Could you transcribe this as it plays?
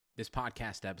This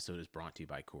podcast episode is brought to you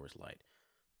by Coors Light.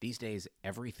 These days,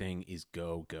 everything is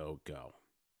go, go, go.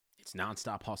 It's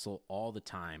nonstop hustle all the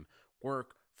time.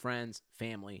 Work, friends,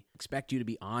 family expect you to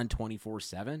be on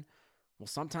 24/7. Well,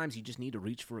 sometimes you just need to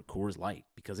reach for a Coors Light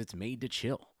because it's made to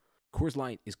chill. Coors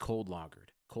Light is cold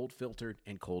lagered, cold filtered,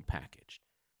 and cold packaged.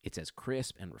 It's as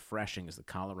crisp and refreshing as the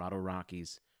Colorado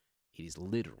Rockies. It is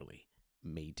literally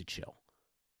made to chill.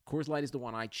 Coors Light is the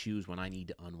one I choose when I need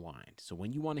to unwind. So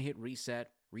when you want to hit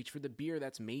reset, reach for the beer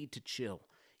that's made to chill.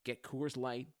 Get Coors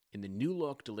Light in the new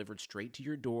look delivered straight to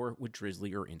your door with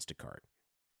Drizzly or Instacart.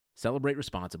 Celebrate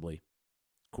responsibly.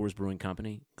 Coors Brewing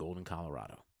Company, Golden,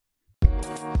 Colorado.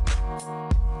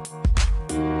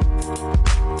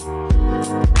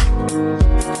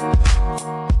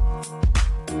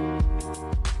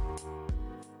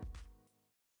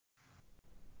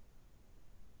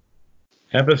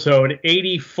 Episode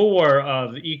 84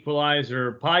 of the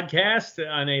Equalizer podcast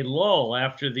on a lull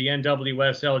after the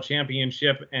NWSL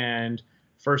championship and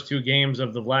first two games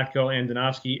of the Vlatko and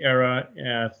Danovsky era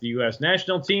at the U.S.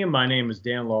 national team. My name is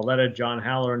Dan Lauletta. John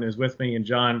Halloran is with me. And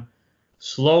John,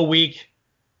 slow week,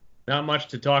 not much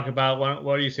to talk about.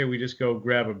 Why do you say we just go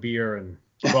grab a beer and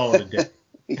call it a day?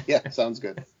 Yeah, sounds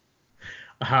good.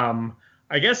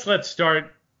 I guess let's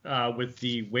start with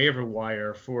the waiver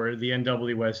wire for the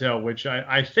NWSL, which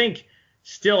I think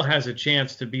still has a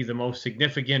chance to be the most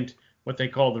significant, what they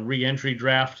call the re-entry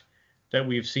draft that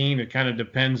we've seen. It kind of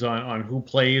depends on who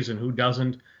plays and who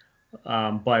doesn't.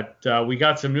 But we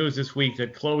got some news this week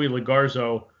that Chloe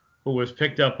Legarzo, who was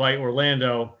picked up by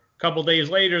Orlando, a couple days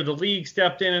later, the league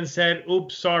stepped in and said,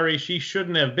 oops, sorry, she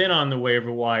shouldn't have been on the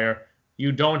waiver wire.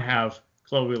 You don't have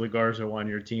Chloe Legarzo on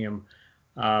your team.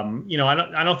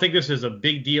 I don't think this is a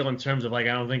big deal in terms of I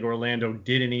don't think Orlando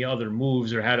did any other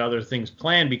moves or had other things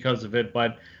planned because of it,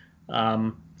 but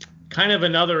kind of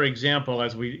another example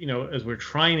as we're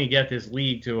trying to get this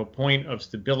league to a point of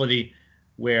stability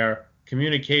where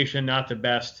communication not the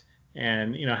best,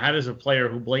 and how does a player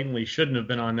who blatantly shouldn't have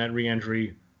been on that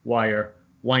reentry wire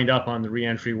wind up on the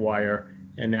reentry wire,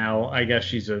 and now I guess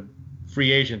she's a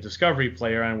free agent discovery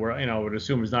player, and would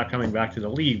assume is not coming back to the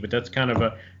league. But that's kind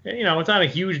of it's not a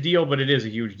huge deal, but it is a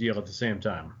huge deal at the same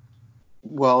time.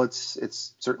 Well,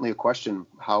 it's certainly a question.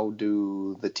 How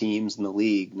do the teams in the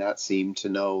league not seem to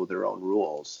know their own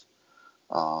rules?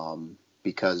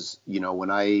 Because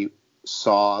when I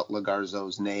saw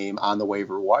Legarzo's name on the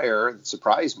waiver wire, it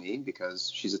surprised me because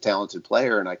she's a talented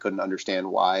player, and I couldn't understand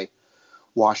why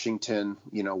Washington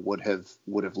would have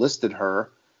listed her.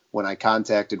 When I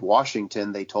contacted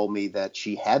Washington, they told me that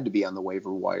she had to be on the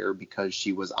waiver wire because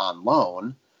she was on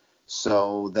loan.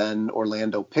 So then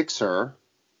Orlando picks her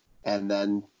and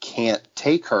then can't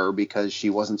take her because she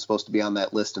wasn't supposed to be on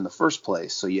that list in the first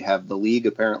place. So you have the league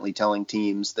apparently telling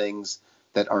teams things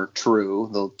that aren't true,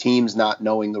 the teams not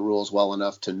knowing the rules well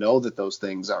enough to know that those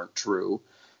things aren't true.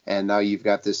 And now you've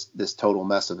got this total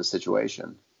mess of a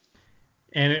situation.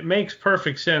 And it makes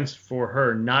perfect sense for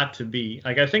her not to be.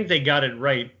 I think they got it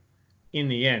right in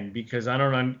the end, because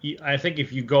I think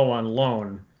if you go on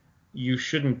loan, you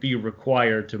shouldn't be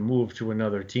required to move to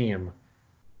another team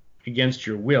against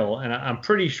your will. And I'm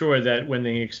pretty sure that when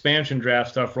the expansion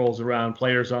draft stuff rolls around,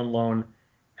 players on loan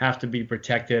have to be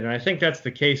protected. And I think that's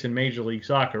the case in Major League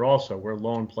Soccer also, where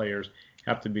loan players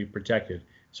have to be protected.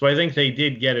 So I think they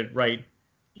did get it right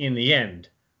in the end.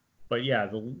 But yeah,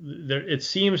 it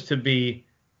seems to be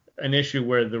an issue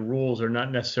where the rules are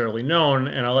not necessarily known,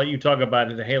 and I'll let you talk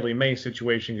about the Haley May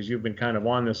situation because you've been kind of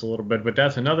on this a little bit, but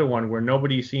that's another one where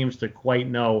nobody seems to quite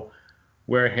know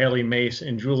where Haley Mace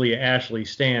and Julia Ashley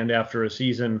stand after a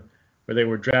season where they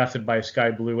were drafted by Sky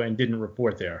Blue and didn't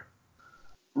report there.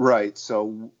 Right.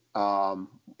 So, and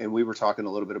we were talking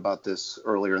a little bit about this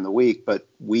earlier in the week, but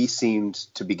we seemed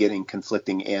to be getting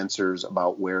conflicting answers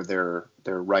about where their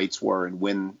rights were and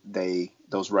when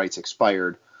those rights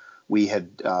expired. We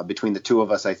had, between the two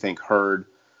of us, I think, heard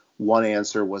one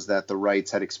answer was that the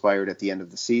rights had expired at the end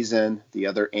of the season. The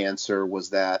other answer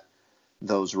was that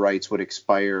those rights would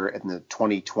expire in the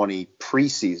 2020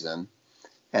 preseason.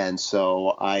 And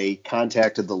so I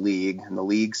contacted the league, and the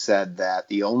league said that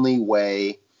the only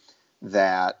way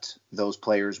that those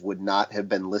players would not have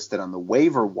been listed on the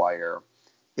waiver wire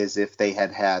is if they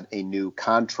had had a new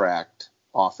contract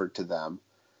offered to them.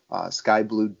 Sky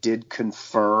Blue did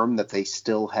confirm that they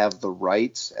still have the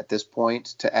rights at this point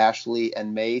to Ashley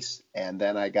and Mace, and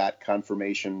then I got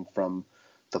confirmation from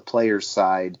the players'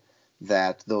 side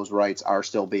that those rights are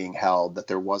still being held, that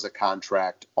there was a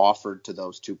contract offered to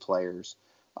those two players.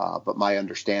 But my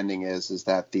understanding is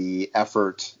that the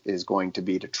effort is going to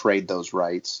be to trade those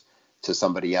rights. to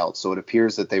somebody else. So it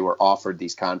appears that they were offered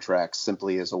these contracts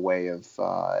simply as a way of,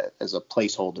 as a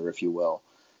placeholder, if you will,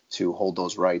 to hold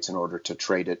those rights in order to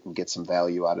trade it and get some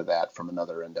value out of that from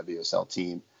another NWSL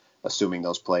team, assuming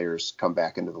those players come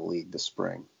back into the league this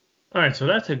spring. All right, so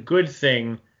that's a good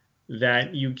thing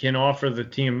that you can offer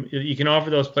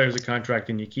those players a contract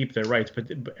and you keep their rights,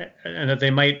 and that they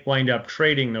might wind up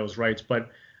trading those rights. But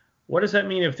what does that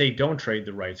mean if they don't trade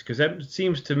the rights? Because that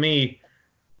seems to me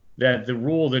that the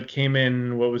rule that came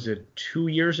in, what was it, 2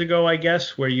 years ago, I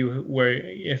guess, where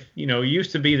if it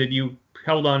used to be that you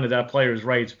held on to that player's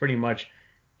rights pretty much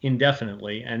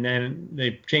indefinitely, and then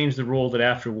they changed the rule that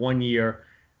after 1 year,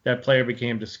 that player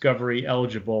became discovery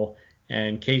eligible.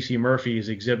 And Casey Murphy is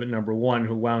exhibit number 1,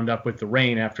 who wound up with the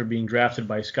Reign after being drafted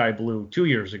by Sky Blue 2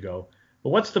 years ago.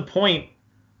 But what's the point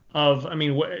of,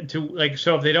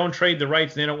 so if they don't trade the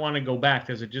rights and they don't want to go back,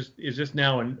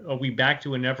 are we back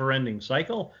to a never-ending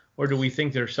cycle? Or do we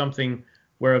think there's something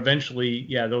where eventually,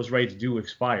 those rights do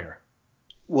expire?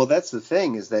 Well, that's the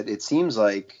thing, is that it seems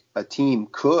like a team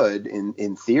could,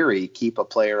 in theory, keep a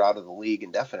player out of the league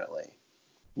indefinitely.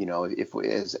 If,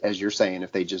 as you're saying,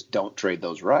 if they just don't trade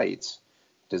those rights,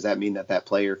 does that mean that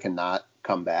player cannot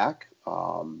come back?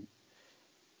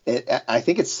 I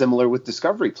think it's similar with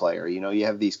Discovery player. You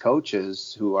have these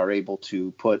coaches who are able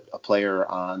to put a player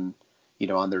on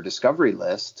their Discovery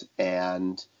list,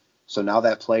 and so now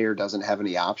that player doesn't have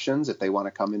any options. If they want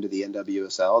to come into the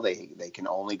NWSL, they can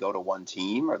only go to one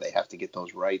team, or they have to get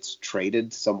those rights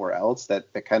traded somewhere else. That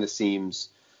kind of seems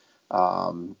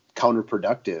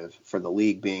counterproductive for the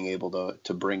league being able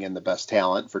to bring in the best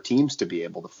talent, for teams to be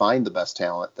able to find the best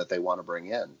talent that they want to bring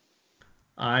in.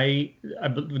 I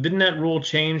didn't that rule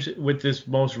change with this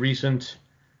most recent,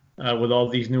 with all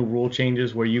these new rule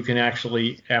changes, where you can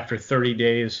actually, after 30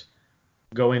 days,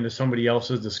 go into somebody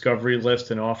else's Discovery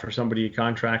list and offer somebody a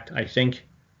contract, I think.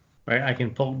 Right?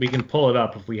 We can pull it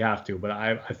up if we have to, but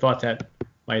I thought that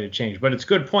might have changed. But it's a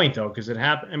good point, though, because it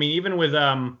happened. I mean, even with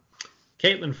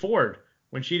Caitlin Ford,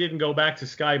 when she didn't go back to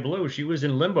Sky Blue, she was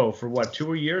in limbo for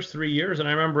 2 years, 3 years. And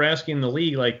I remember asking the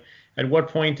league, at what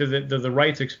point do the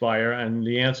rights expire? And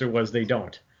the answer was they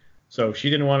don't. So she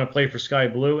didn't want to play for Sky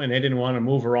Blue, and they didn't want to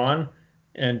move her on.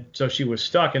 And so she was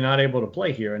stuck and not able to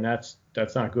play here. And that's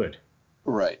not good.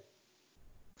 Right.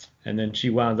 And then she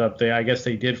wound up, I guess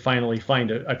they did finally find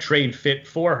a trade fit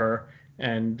for her,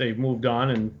 and they've moved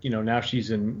on. And, now she's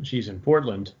in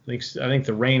Portland. I think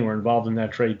the Reign were involved in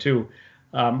that trade too.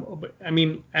 But,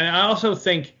 and I also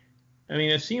think,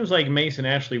 it seems like Mace and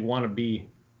Ashley want to be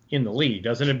in the league,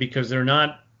 doesn't it? Because they're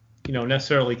not,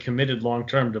 necessarily committed long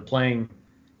term to playing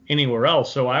anywhere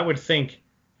else. So I would think,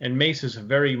 and Mace is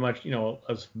very much,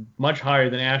 much higher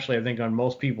than Ashley, I think, on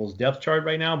most people's depth chart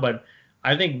right now. But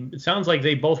I think it sounds like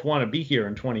they both want to be here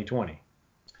in 2020.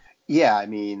 Yeah,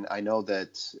 I know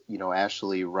that,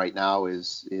 Ashley right now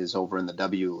is over in the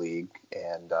W League,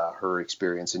 and her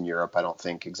experience in Europe, I don't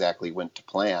think exactly went to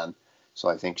plan. So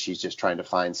I think she's just trying to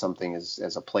find something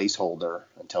as a placeholder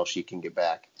until she can get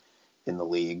back in the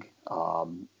league.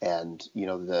 And,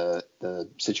 the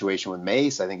situation with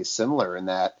Mace, I think, is similar in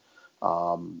that,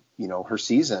 her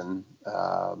season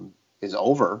is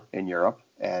over in Europe,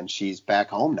 and she's back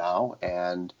home now.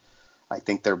 And I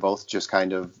think they're both just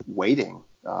kind of waiting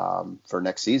for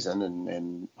next season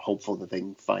and hopeful that they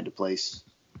can find a place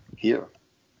here.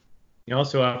 You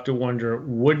also have to wonder,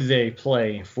 would they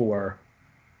play for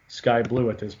Sky Blue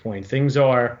at this point? Things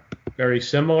are very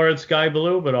similar at Sky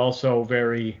Blue, but also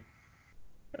very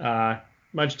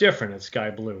much different at Sky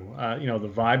Blue. The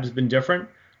vibe's been different,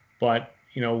 but,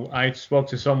 I spoke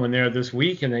to someone there this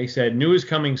week, and they said news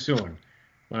coming soon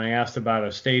when I asked about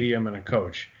a stadium and a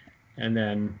coach. And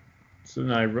then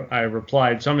I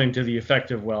replied something to the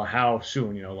effect of, well, how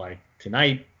soon? Like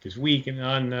tonight, this week? And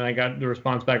then I got the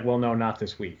response back, well, no, not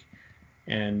this week.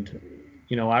 And,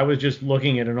 I was just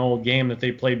looking at an old game that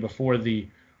they played before the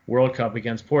World Cup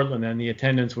against Portland, and the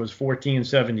attendance was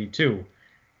 1472.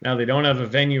 Now, they don't have a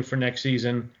venue for next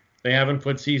season. They haven't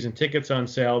put season tickets on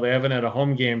sale. They haven't had a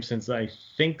home game since, I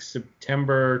think,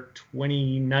 September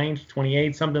 29th,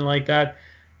 28th, something like that.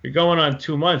 You're going on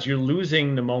 2 months. You're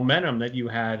losing the momentum that you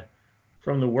had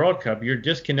from the World Cup. You're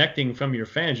disconnecting from your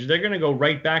fans. They're going to go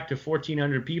right back to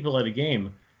 1,400 people at a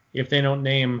game if they don't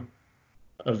name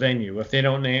a venue. If they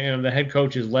don't name, the head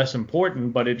coach is less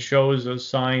important, but it shows a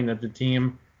sign that the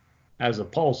team has a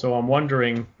pulse. So I'm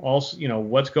wondering also,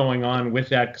 what's going on with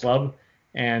that club,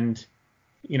 and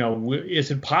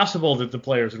is it possible that the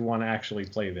players would want to actually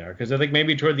play there? Because I think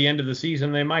maybe toward the end of the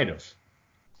season they might have.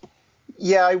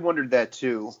 Yeah, I wondered that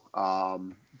too.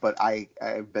 But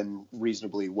I've been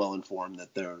reasonably well informed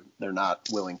that they're not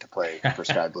willing to play for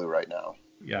Sky Blue right now.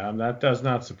 Yeah, that does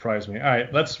not surprise me. All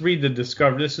right, let's read the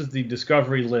discovery. This is the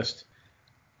discovery list.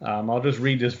 I'll just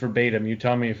read this verbatim. You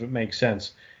tell me if it makes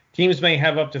sense. Teams may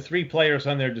have up to 3 players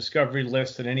on their discovery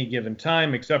list at any given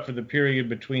time, except for the period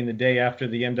between the day after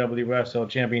the NWSL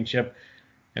Championship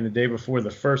and the day before the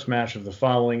first match of the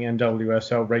following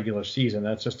NWSL regular season.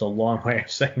 That's just a long way of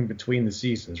saying between the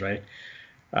seasons, right?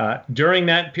 During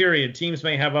that period, teams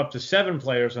may have up to 7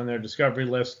 players on their discovery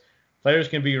list. Players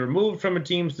can be removed from a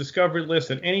team's discovery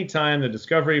list at any time. The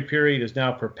discovery period is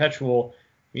now perpetual,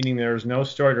 meaning there is no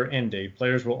start or end date.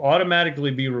 Players will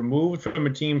automatically be removed from a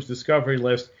team's discovery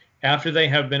list after they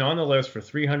have been on the list for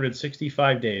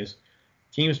 365 days.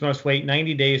 Teams must wait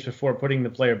 90 days before putting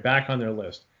the player back on their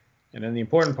list. And then the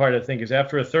important part, I think, is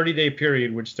after a 30-day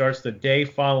period, which starts the day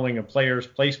following a player's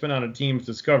placement on a team's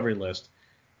discovery list,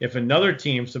 if another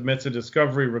team submits a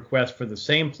discovery request for the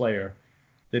same player,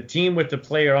 the team with the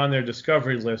player on their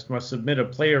discovery list must submit a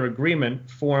player agreement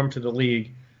form to the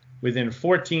league within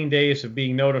 14 days of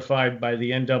being notified by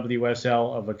the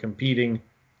NWSL of a competing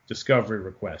discovery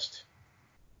request.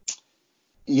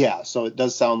 Yeah, so it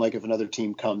does sound like if another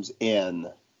team comes in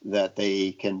that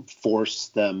they can force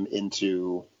them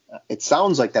into – it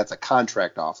sounds like that's a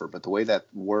contract offer, but the way that's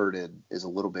worded is a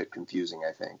little bit confusing,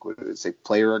 I think. Would it say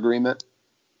player agreement?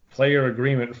 Player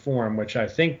agreement form, which I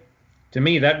think – to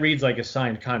me, that reads like a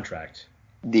signed contract.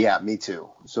 Yeah, me too.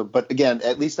 So, but again,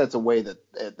 at least that's a way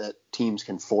that teams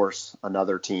can force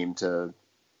another team to,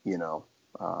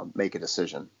 make a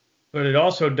decision. But it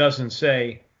also doesn't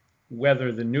say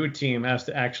whether the new team has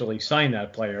to actually sign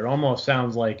that player. It almost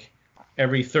sounds like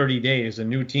every 30 days a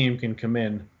new team can come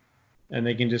in and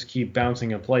they can just keep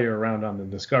bouncing a player around on the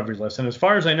discovery list. And as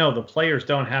far as I know, the players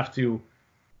don't have to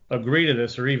agree to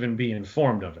this or even be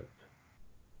informed of it.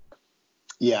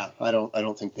 Yeah, I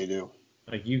don't think they do.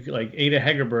 Like Ada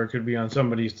Hegerberg could be on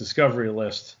somebody's discovery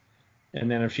list,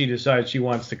 and then if she decides she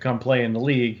wants to come play in the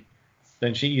league,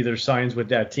 then she either signs with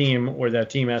that team or that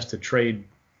team has to trade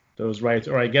those rights.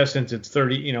 Or I guess since it's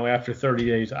 30, after 30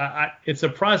 days, it's a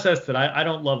process that I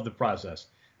don't love the process.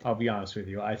 I'll be honest with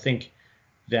you. I think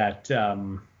that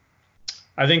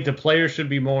the players should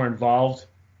be more involved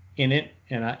in it.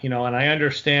 And I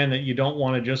understand that you don't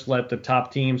want to just let the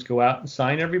top teams go out and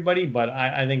sign everybody, but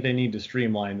I think they need to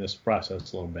streamline this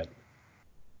process a little bit.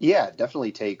 Yeah, it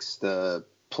definitely takes the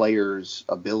players'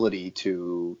 ability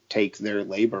to take their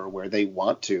labor where they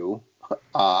want to,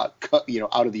 out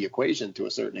of the equation to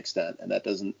a certain extent, and that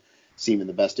doesn't seem in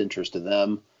the best interest of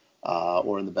them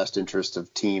or in the best interest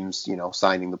of teams,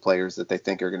 signing the players that they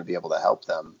think are going to be able to help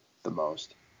them the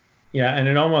most. Yeah, and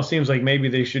it almost seems like maybe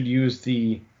they should use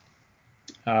the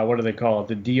what do they call it?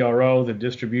 The DRO, the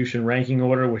distribution ranking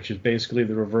order, which is basically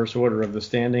the reverse order of the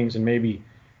standings, and maybe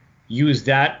use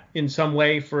that in some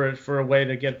way for a way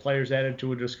to get players added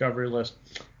to a discovery list.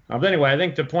 But anyway, I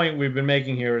think the point we've been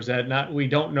making here is that we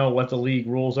don't know what the league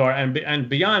rules are, and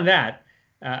beyond that,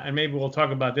 and maybe we'll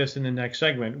talk about this in the next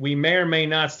segment, we may or may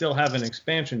not still have an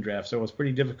expansion draft, so it's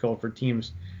pretty difficult for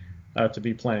teams to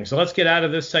be playing. So let's get out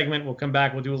of this segment. We'll come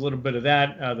back. We'll do a little bit of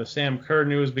that. The Sam Kerr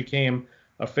news became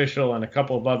official, and a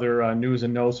couple of other news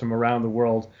and notes from around the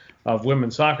world of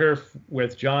women's soccer.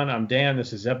 With John, I'm Dan.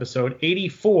 This is episode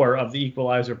 84 of the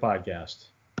Equalizer podcast.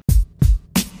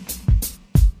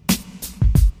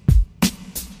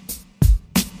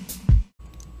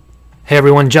 Hey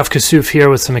everyone, Jeff Kassouf here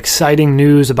with some exciting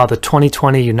news about the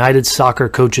 2020 United Soccer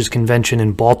Coaches Convention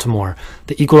in Baltimore.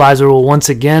 The Equalizer will once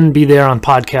again be there on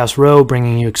Podcast Row,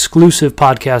 bringing you exclusive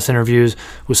podcast interviews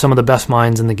with some of the best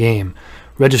minds in the game.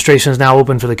 Registration is now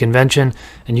open for the convention,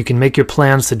 and you can make your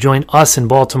plans to join us in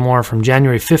Baltimore from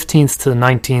January 15th to the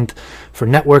 19th for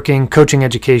networking, coaching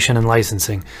education, and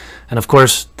licensing. And of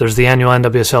course, there's the annual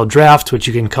NWSL draft, which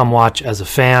you can come watch as a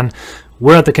fan.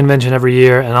 We're at the convention every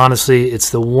year, and honestly, it's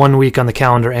the 1 week on the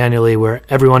calendar annually where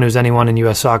everyone who's anyone in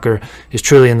U.S. soccer is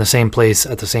truly in the same place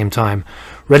at the same time.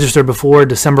 Register before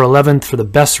December 11th for the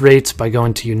best rates by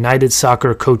going to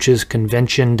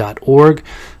UnitedSoccerCoachesConvention.org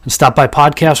and stop by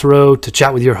Podcast Row to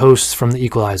chat with your hosts from the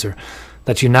Equalizer.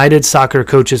 That's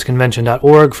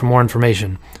UnitedSoccerCoachesConvention.org for more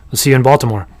information. We'll see you in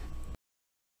Baltimore.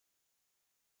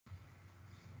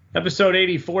 Episode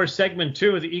 84, segment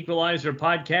 2 of the Equalizer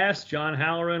podcast. John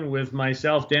Halloran with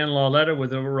myself, Dan Lauletta,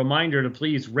 with a reminder to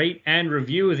please rate and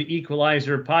review the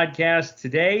Equalizer podcast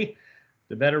today.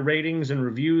 The better ratings and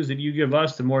reviews that you give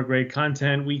us, the more great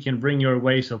content we can bring your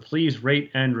way. So please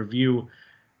rate and review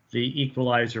the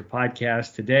Equalizer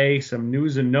podcast today. Some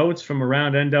news and notes from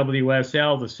around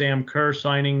NWSL. The Sam Kerr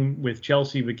signing with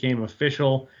Chelsea became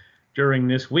official during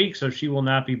this week, so she will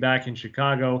not be back in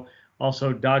Chicago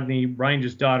Also, Dagny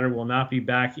Reinge's daughter will not be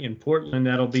back in Portland.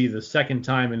 That'll be the second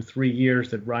time in 3 years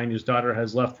that Reinge's daughter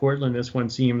has left Portland. This one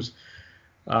seems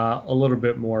a little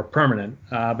bit more permanent.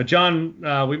 But John,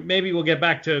 maybe we'll get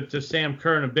back to Sam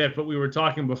Kerr in a bit, but we were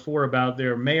talking before about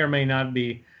there may or may not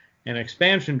be an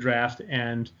expansion draft,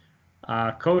 and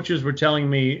coaches were telling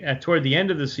me toward the end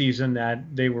of the season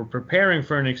that they were preparing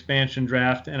for an expansion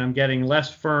draft, and I'm getting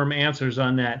less firm answers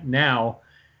on that now.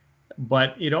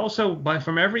 But it also,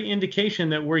 from every indication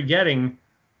that we're getting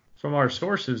from our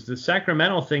sources, the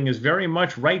Sacramento thing is very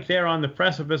much right there on the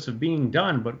precipice of being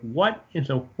done. But what in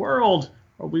the world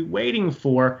are we waiting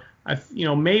for?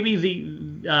 Maybe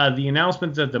the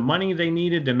announcement that the money they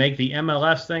needed to make the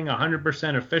MLS thing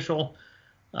 100% official,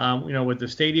 with the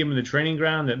stadium and the training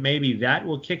ground, that maybe that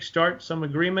will kickstart some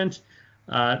agreement.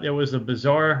 There was a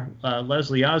bizarre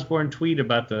Leslie Osborne tweet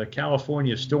about the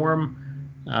California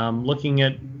Storm looking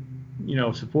at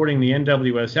supporting the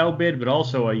NWSL bid, but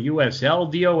also a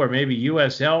USL deal where maybe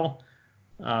USL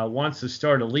wants to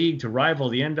start a league to rival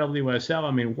the NWSL.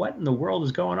 I mean, what in the world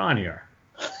is going on here?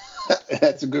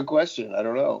 That's a good question. I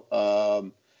don't know.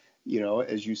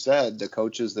 As you said, the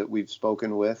coaches that we've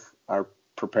spoken with are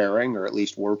preparing, or at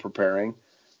least were preparing,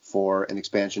 for an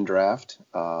expansion draft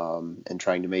and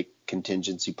trying to make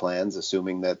contingency plans,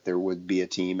 assuming that there would be a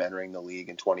team entering the league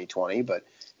in 2020. But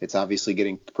it's obviously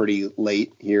getting pretty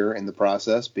late here in the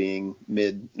process, being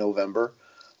mid-November.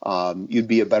 You'd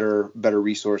be a better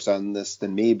resource on this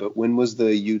than me, but when was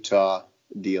the Utah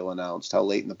deal announced? How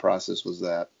late in the process was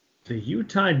that? The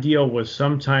Utah deal was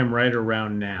sometime right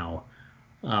around now.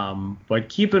 But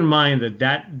keep in mind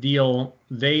that deal,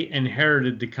 they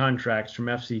inherited the contracts from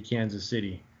FC Kansas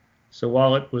City. So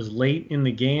while it was late in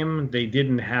the game, they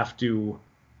didn't have to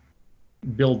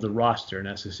build the roster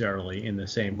necessarily in the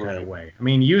same kind of way. I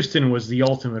mean, Houston was the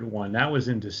ultimate one. That was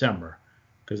in December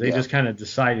because they just kind of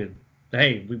decided,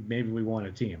 hey, maybe we want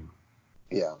a team.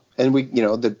 Yeah, and we,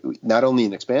 not only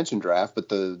an expansion draft, but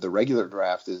the regular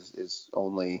draft is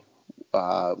only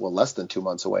less than 2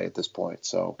 months away at this point.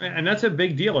 So, and that's a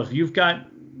big deal. If you've got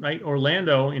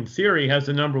Orlando, in theory, has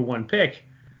the number 1 pick,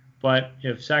 but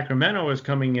if Sacramento is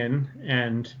coming in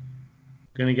and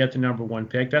going to get the number 1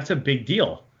 pick, that's a big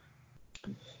deal.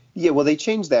 Yeah, well, they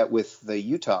changed that with the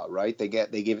Utah, right? They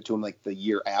gave it to him like the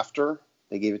year after.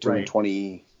 They gave it to him in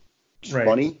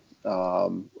 2020,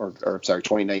 or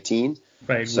 2019.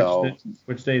 Right, so,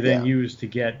 which they then used to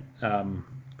get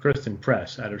Kristen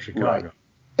Press out of Chicago. Right.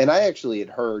 And I actually had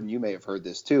heard, and you may have heard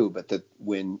this too, but that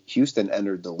when Houston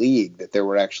entered the league, that there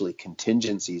were actually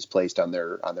contingencies placed on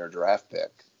their draft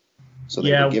pick. So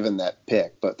they were given that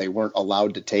pick, but they weren't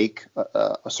allowed to take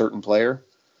a certain player.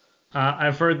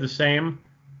 I've heard the same,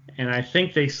 and I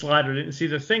think they slotted it. See,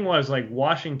 the thing was,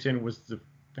 Washington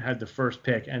had the first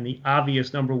pick, and the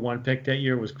obvious number 1 pick that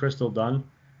year was Crystal Dunn.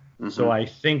 Mm-hmm. So I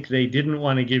think they didn't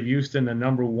want to give Houston the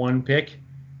number 1 pick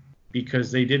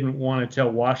because they didn't want to tell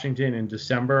Washington in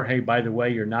December, hey, by the way,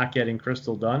 you're not getting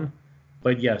Crystal Dunn.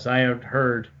 But yes, I have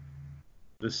heard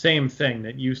the same thing,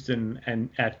 that Houston and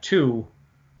at 2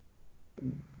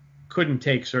 couldn't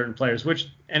take certain players,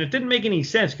 and it didn't make any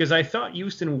sense because I thought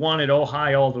Houston wanted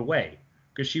Ohai all the way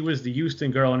because she was the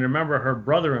Houston girl, and remember her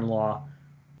brother-in-law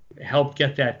helped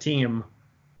get that team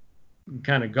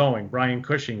kind of going. Brian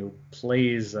Cushing, who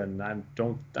plays, and I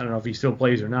don't know if he still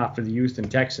plays or not, for the Houston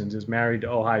Texans, is married to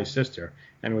Ohai's sister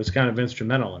and was kind of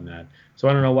instrumental in that. So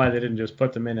I don't know why they didn't just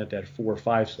put them in at that 4 or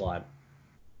 5 slot.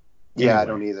 Yeah, anyway. I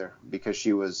don't either, because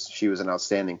she was an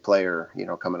outstanding player,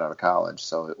 coming out of college.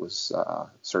 So it was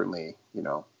certainly,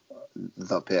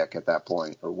 the pick at that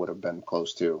point, or would have been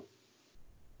close to.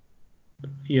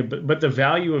 Yeah, but the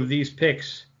value of these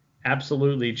picks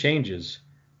absolutely changes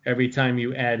every time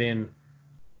you add in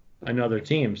another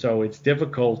team. So it's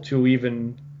difficult to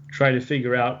even try to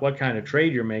figure out what kind of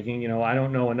trade you're making. I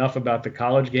don't know enough about the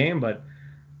college game, but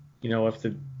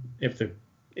if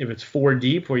it's 4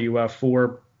 deep, where you have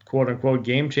 4 quote unquote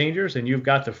game changers, and you've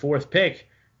got the 4th pick,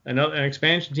 an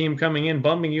expansion team coming in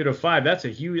bumping you to 5, that's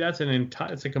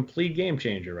a complete game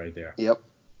changer right there. Yep,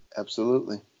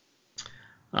 absolutely.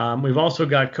 We've also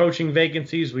got coaching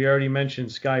vacancies. We already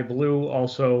mentioned Sky Blue,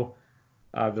 also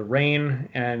the Reign,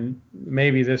 and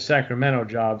maybe this Sacramento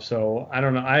job. So I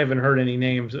don't know. I haven't heard any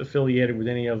names affiliated with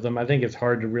any of them. I think it's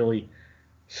hard to really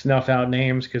snuff out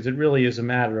names because it really is a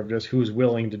matter of just who's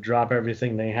willing to drop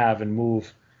everything they have and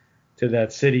move to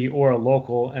that city or a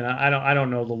local. And I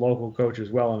don't know the local coaches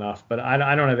well enough, but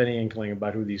I don't have any inkling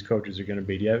about who these coaches are going to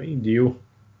be. Do you?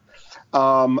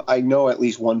 I know at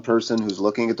least one person who's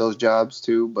looking at those jobs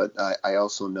too, but I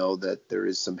also know that there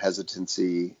is some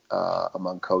hesitancy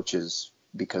among coaches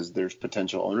because there's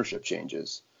potential ownership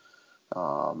changes.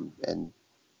 And,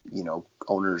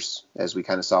 owners, as we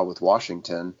kind of saw with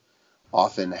Washington,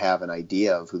 often have an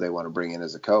idea of who they want to bring in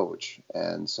as a coach.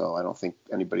 And so I don't think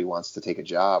anybody wants to take a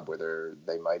job where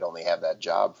they might only have that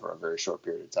job for a very short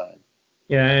period of time.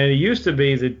 Yeah, and it used to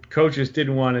be that coaches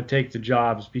didn't want to take the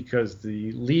jobs because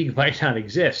the league might not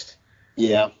exist.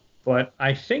 Yeah. But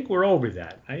I think we're over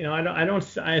that.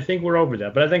 I think we're over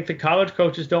that. But I think the college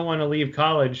coaches don't want to leave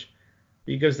college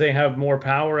because they have more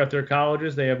power at their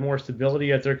colleges, they have more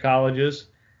stability at their colleges,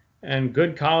 and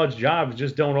good college jobs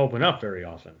just don't open up very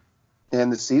often.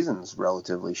 And the season's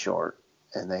relatively short,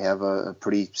 and they have a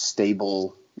pretty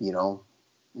stable,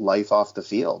 life off the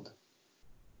field.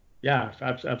 Yeah,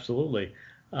 absolutely.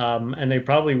 And they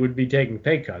probably would be taking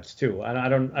pay cuts too. I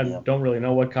don't really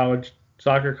know what college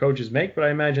soccer coaches make, but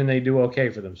I imagine they do okay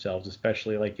for themselves,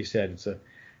 especially like you said,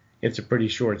 it's a pretty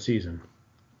short season.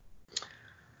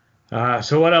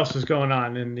 So what else is going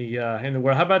on in the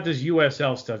world? How about this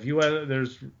USL stuff?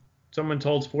 There's someone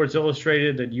told Sports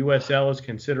Illustrated that USL is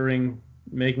considering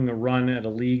making a run at a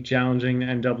league challenging the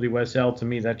NWSL. To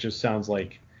me, that just sounds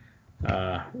like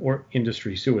or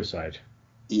industry suicide.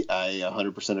 I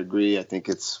 100% agree. I think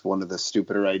it's one of the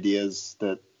stupider ideas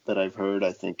that I've heard.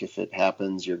 I think if it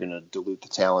happens, you're going to dilute the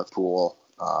talent pool.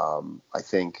 I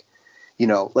think,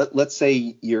 let's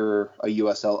say you're a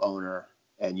USL owner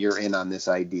and you're in on this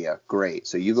idea. Great.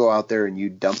 So you go out there and you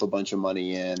dump a bunch of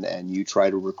money in and you try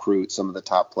to recruit some of the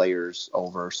top players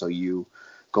over. So you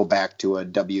go back to a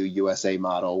WUSA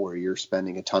model where you're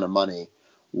spending a ton of money.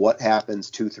 What happens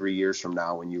 2-3 years from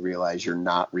now when you realize you're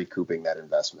not recouping that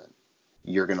investment?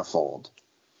 You're going to fold.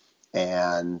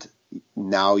 And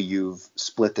now you've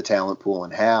split the talent pool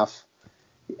in half,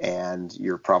 and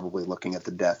you're probably looking at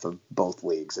the death of both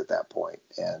leagues at that point.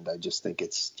 And I just think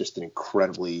it's just an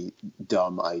incredibly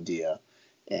dumb idea.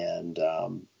 And,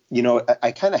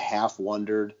 I kind of half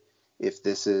wondered if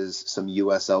this is some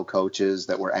USL coaches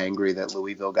that were angry that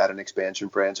Louisville got an expansion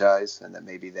franchise and that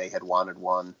maybe they had wanted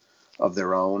one of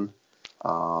their own.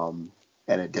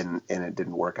 And it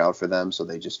didn't work out for them. So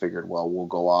they just figured, well, we'll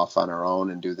go off on our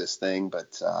own and do this thing.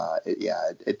 But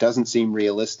it doesn't seem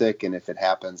realistic. And if it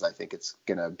happens, I think it's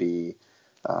going to be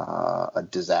a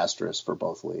disastrous for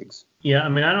both leagues. Yeah, I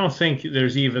mean, I don't think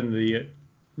there's even the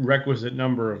requisite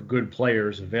number of good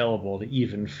players available to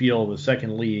even field the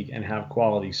second league and have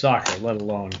quality soccer, let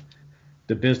alone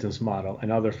the business model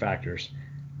and other factors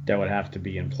that would have to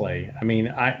be in play. I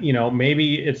mean,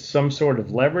 maybe it's some sort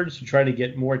of leverage to try to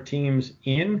get more teams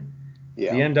in the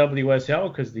NWSL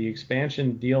because the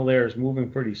expansion deal there is moving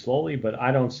pretty slowly, but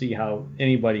I don't see how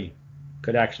anybody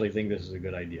could actually think this is a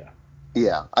good idea.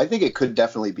 Yeah, I think it could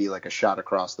definitely be like a shot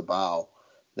across the bow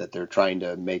that they're trying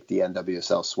to make the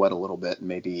NWSL sweat a little bit and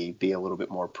maybe be a little bit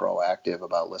more proactive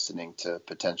about listening to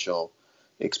potential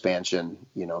expansion,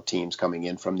 teams coming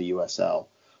in from the USL.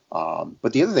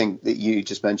 But the other thing that you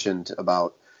just mentioned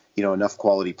about, enough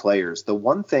quality players, the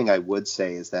one thing I would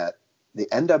say is that the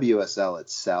NWSL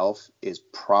itself is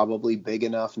probably big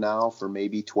enough now for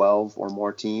maybe 12 or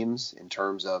more teams in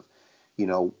terms of,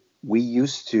 we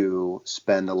used to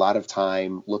spend a lot of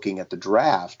time looking at the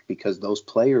draft because those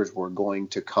players were going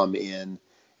to come in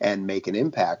and make an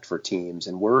impact for teams.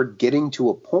 And we're getting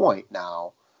to a point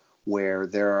now where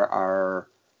there are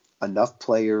enough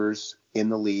players in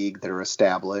the league that are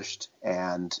established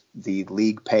and the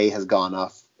league pay has gone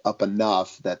up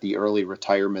enough that the early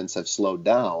retirements have slowed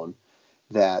down,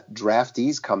 that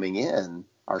draftees coming in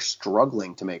are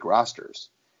struggling to make rosters.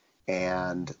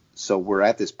 And so we're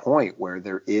at this point where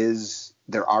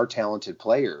there are talented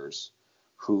players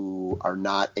who are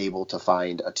not able to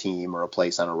find a team or a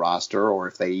place on a roster, or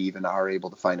if they even are able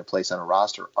to find a place on a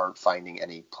roster, aren't finding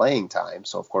any playing time.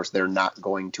 So of course they're not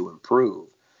going to improve.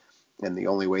 And the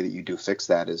only way that you do fix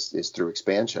that is through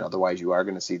expansion. Otherwise, you are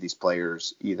going to see these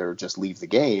players either just leave the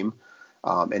game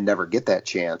and never get that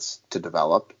chance to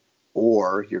develop,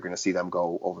 or you're going to see them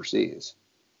go overseas.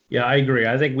 Yeah, I agree.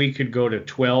 I think we could go to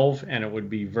 12 and it would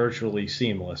be virtually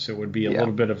seamless. It would be a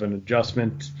little bit of an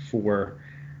adjustment for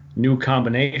new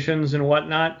combinations and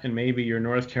whatnot. And maybe your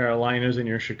North Carolinas and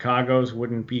your Chicagos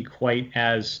wouldn't be quite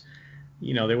as,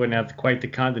 they wouldn't have quite the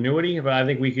continuity. But I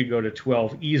think we could go to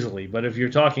 12 easily. But if you're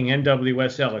talking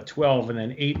NWSL at 12 and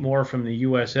then 8 more from the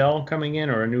USL coming in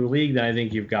or a new league, then I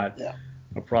think you've got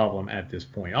a problem at this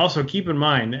point. Also, keep in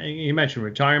mind, you mentioned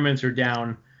retirements are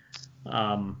down.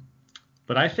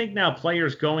 But I think now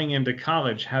players going into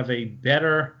college have a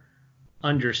better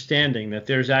understanding that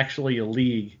there's actually a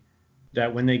league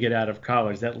that when they get out of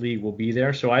college, that league will be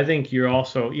there. So I think you're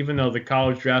also, even though the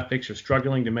college draft picks are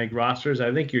struggling to make rosters,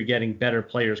 I think you're getting better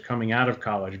players coming out of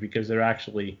college because they're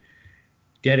actually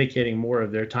dedicating more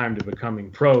of their time to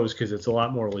becoming pros because it's a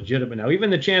lot more legitimate now.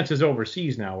 Even the chances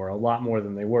overseas now are a lot more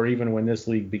than they were even when this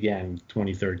league began in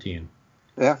 2013.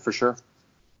 Yeah, for sure.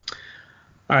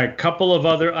 All right, couple of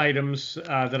other items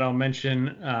that I'll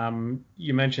mention.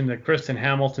 You mentioned that Kristen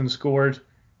Hamilton scored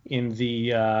in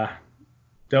the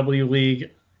W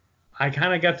League. I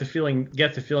kind of get the feeling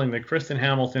that Kristen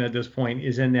Hamilton at this point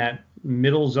is in that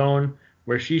middle zone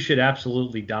where she should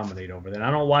absolutely dominate over there.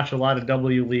 I don't watch a lot of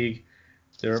W League.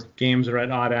 Their games are at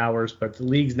odd hours, but the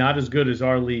league's not as good as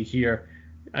our league here.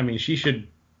 I mean, she should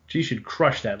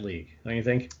crush that league, don't you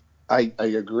think? I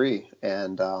agree.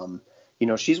 And,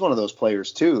 she's one of those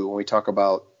players, too, when we talk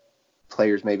about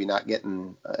players maybe not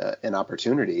getting an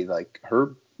opportunity. Like,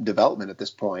 her development at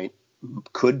this point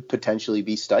could potentially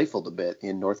be stifled a bit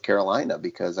in North Carolina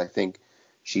because I think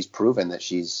she's proven that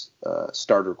she's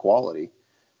starter quality.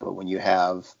 But when you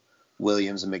have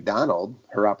Williams and McDonald,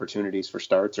 her opportunities for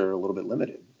starts are a little bit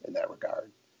limited in that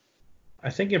regard. I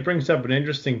think it brings up an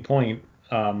interesting point,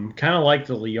 kind of like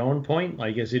the Leon point.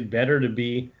 Like, is it better to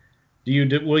be?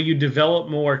 Will you develop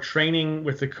more training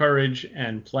with the courage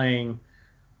and playing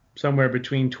somewhere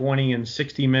between 20 and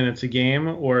 60 minutes a game,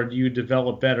 or do you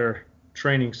develop better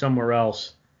training somewhere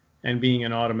else and being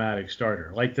an automatic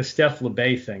starter? Like the Steph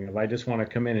LeBay thing of I just want to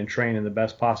come in and train in the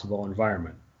best possible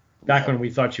environment. Back when we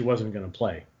thought she wasn't going to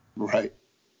play. Right.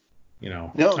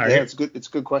 No, it's good. It's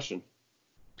a good question.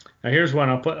 Now here's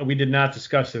one we did not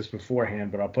discuss this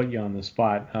beforehand, but I'll put you on the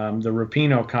spot. The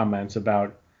Rapinoe comments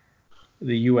about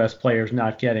the U.S. players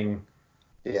not getting,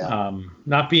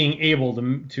 not being able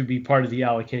to be part of the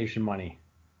allocation money.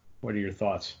 What are your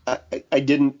thoughts? I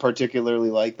didn't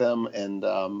particularly like them, and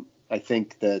I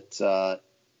think that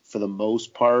for the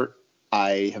most part,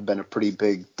 I have been a pretty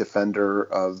big defender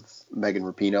of Megan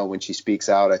Rapinoe when she speaks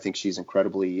out. I think she's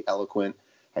incredibly eloquent.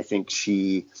 I think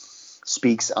she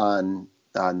speaks on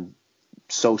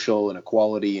social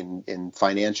inequality and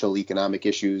financial economic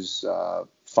issues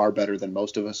far better than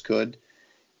most of us could.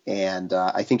 And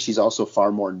I think she's also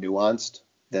far more nuanced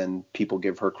than people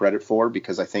give her credit for,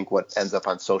 because I think what ends up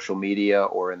on social media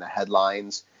or in the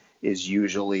headlines is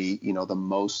usually, the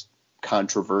most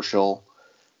controversial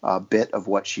bit of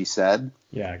what she said.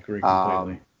 Yeah, I agree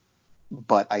completely.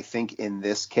 But I think in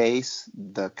this case,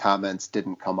 the comments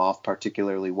didn't come off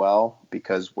particularly well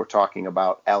because we're talking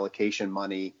about allocation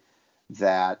money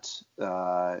that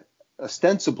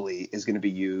ostensibly is going to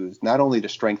be used not only to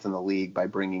strengthen the league by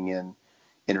bringing in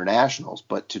internationals,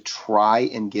 but to try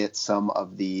and get some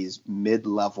of these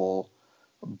mid-level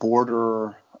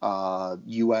border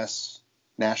U.S.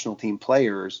 national team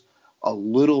players a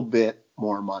little bit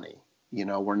more money.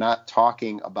 We're not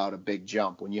talking about a big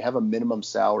jump. When you have a minimum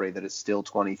salary that is still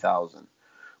 $20,000,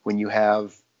 when you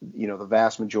have, the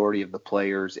vast majority of the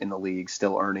players in the league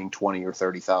still earning $20,000 or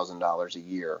 $30,000 a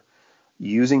year,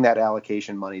 using that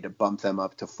allocation money to bump them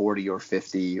up to $40,000 or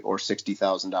 $50,000 or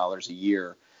 $60,000 a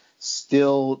year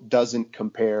still doesn't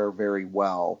compare very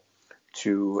well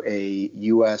to a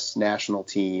U.S. national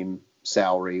team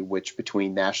salary, which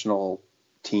between national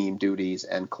team duties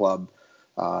and club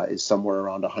is somewhere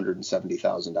around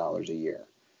 $170,000 a year.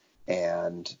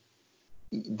 And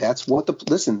that's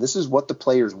this is what the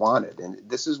players wanted. And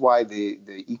this is why the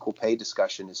equal pay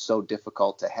discussion is so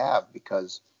difficult to have,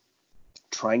 because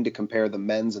trying to compare the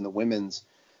men's and the women's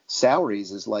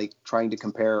salaries is like trying to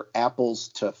compare apples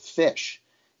to fish.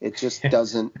 It just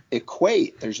doesn't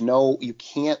equate. You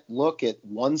can't look at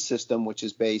one system which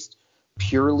is based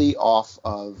purely off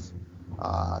of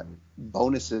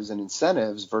bonuses and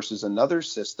incentives versus another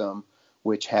system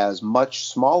which has much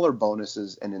smaller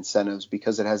bonuses and incentives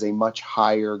because it has a much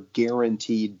higher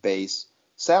guaranteed base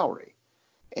salary.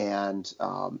 And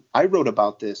I wrote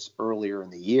about this earlier in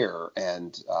the year,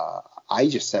 and I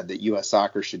just said that U.S.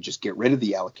 Soccer should just get rid of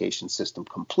the allocation system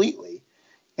completely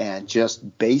and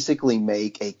just basically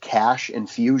make a cash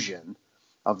infusion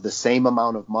of the same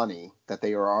amount of money that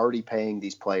they are already paying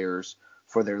these players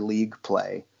for their league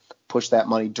play, push that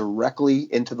money directly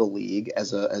into the league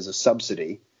as a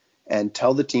subsidy, and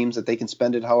tell the teams that they can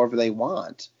spend it however they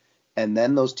want. And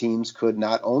then those teams could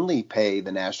not only pay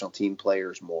the national team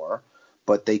players more,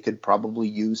 but they could probably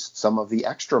use some of the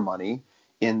extra money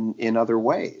in other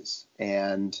ways.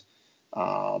 And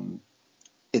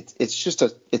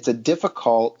it's a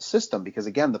difficult system because,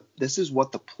 again, this is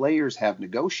what the players have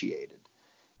negotiated,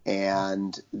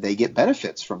 and they get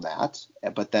benefits from that.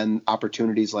 But then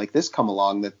opportunities like this come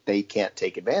along that they can't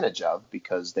take advantage of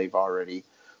because they've already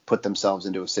put themselves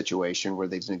into a situation where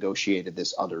they've negotiated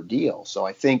this other deal. So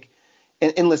I think,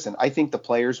 and listen, I think the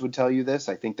players would tell you this.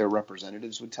 I think their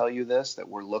representatives would tell you this, that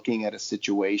we're looking at a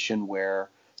situation where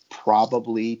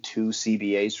probably 2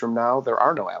 CBAs from now, there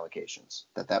are no allocations,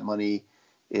 that money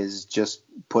is just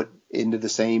put into the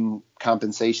same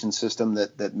compensation system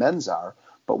that men's are.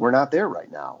 But we're not there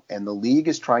right now. And the league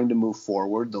is trying to move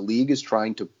forward. The league is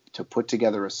trying to put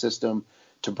together a system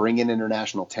to bring in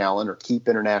international talent or keep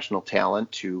international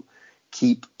talent, to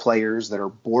keep players that are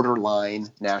borderline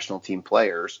national team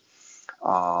players.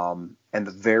 And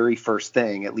the very first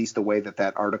thing, at least the way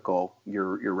that article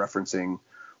you're referencing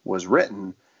was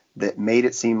written, that made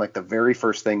it seem like the very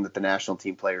first thing that the national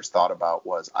team players thought about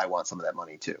was, I want some of that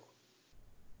money too.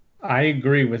 I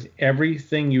agree with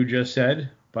everything you just said,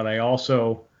 but I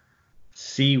also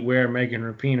see where Megan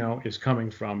Rapinoe is coming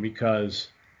from, because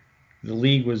the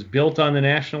league was built on the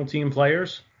national team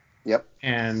players. Yep.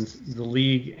 And the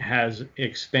league has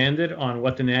expanded on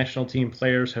what the national team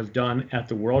players have done at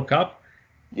the World Cup.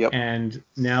 Yep. And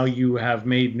now you have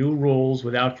made new rules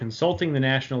without consulting the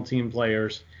national team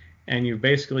players, and you've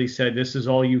basically said this is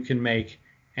all you can make,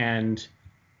 and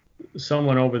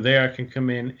someone over there can come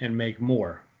in and make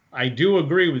more. I do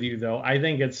agree with you, though. I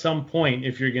think at some point,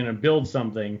 if you're going to build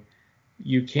something,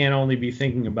 you can't only be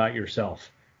thinking about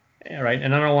yourself. Right?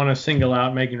 And I don't want to single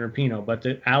out Megan Rapinoe, but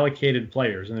the allocated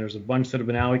players, and there's a bunch that have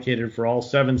been allocated for all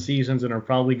 7 seasons and are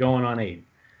probably going on 8.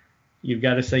 You've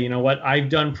got to say, you know what? I've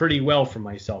done pretty well for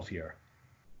myself here.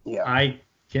 Yeah. I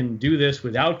can do this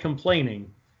without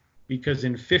complaining, because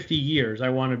in 50 years, I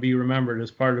want to be remembered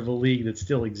as part of a league that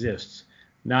still exists,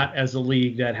 not as a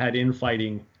league that had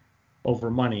infighting over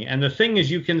money. And the thing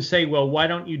is, you can say, well, why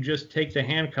don't you just take the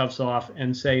handcuffs off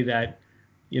and say that,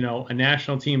 a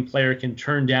national team player can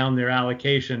turn down their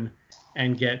allocation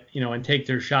and get, and take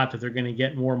their shot that they're going to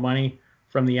get more money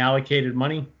from the allocated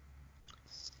money.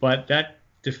 But that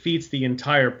defeats the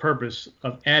entire purpose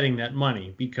of adding that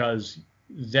money, because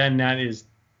then that is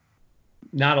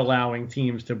not allowing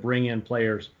teams to bring in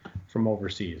players from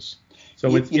overseas.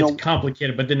 So it's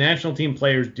complicated, but the national team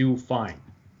players do fine.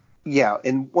 Yeah,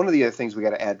 and one of the other things we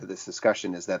got to add to this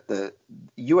discussion is that the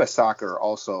U.S. Soccer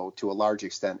also, to a large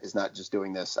extent, is not just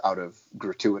doing this out of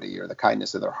gratuity or the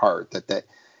kindness of their heart, that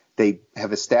they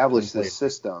have established this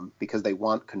system because they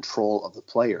want control of the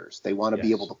players. They want to be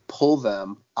able to pull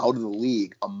them out of the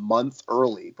league a month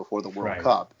early before the World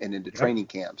Cup and into training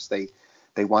camps.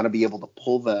 They want to be able to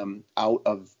pull them out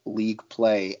of league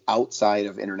play outside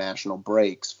of international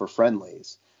breaks for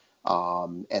friendlies.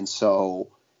 And so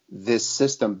this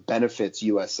system benefits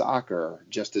U.S. Soccer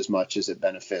just as much as it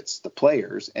benefits the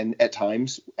players, and at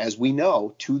times, as we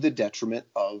know, to the detriment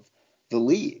of the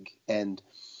league. And,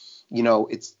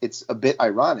 it's a bit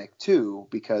ironic, too,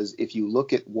 because if you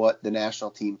look at what the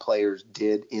national team players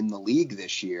did in the league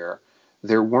this year,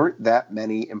 there weren't that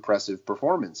many impressive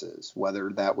performances,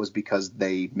 whether that was because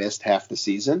they missed half the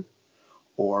season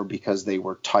or because they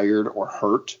were tired or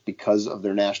hurt because of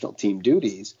their national team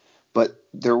duties. But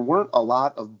there weren't a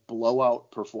lot of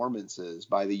blowout performances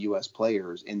by the U.S.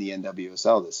 players in the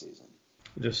NWSL this season.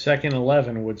 The second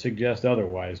 11 would suggest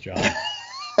otherwise, John.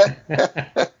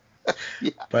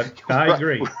 Yeah. But I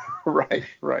agree. Right.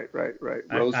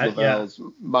 Rose Lavelle's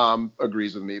mom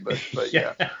agrees with me, but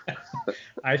yeah.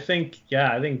 I think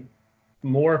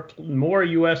more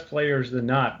U.S. players than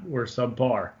not were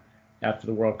subpar after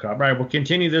the World Cup. All right, we'll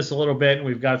continue this a little bit, and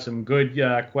we've got some good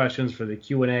questions for the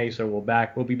Q&A, so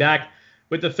we'll be back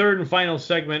with the third and final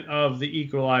segment of the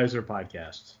Equalizer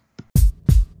podcast.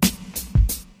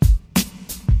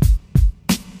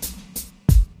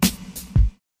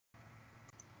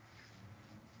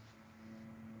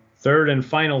 Third and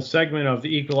final segment of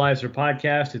the Equalizer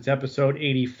podcast. It's episode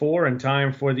 84, and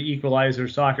time for the Equalizer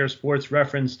Soccer Sports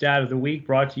Reference Stat of the Week,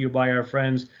 brought to you by our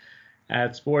friends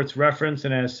at Sports Reference.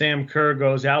 And as Sam Kerr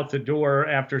goes out the door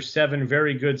after 7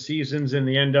 very good seasons in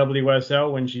the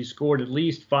NWSL, when she scored at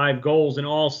least 5 goals in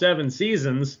all 7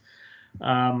 seasons,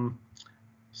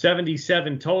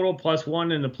 77 total, plus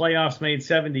 1 in the playoffs, made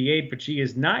 78, but she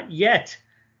is not yet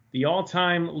the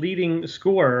all-time leading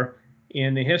scorer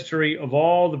in the history of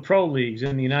all the pro leagues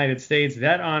in the United States.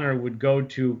 That honor would go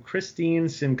to Christine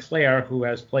Sinclair, who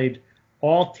has played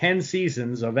all 10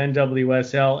 seasons of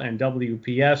NWSL and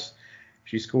WPS.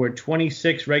 She scored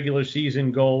 26 regular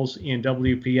season goals in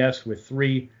WPS with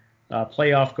 3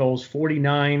 playoff goals,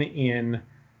 49 in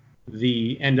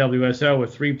the NWSL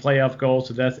with 3 playoff goals,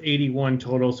 so that's 81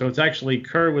 total. So it's actually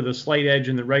Kerr with a slight edge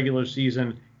in the regular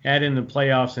season, add in the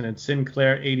playoffs, and it's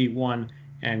Sinclair 81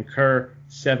 and Kerr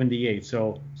 78.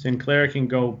 So Sinclair can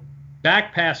go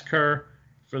back past Kerr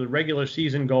for the regular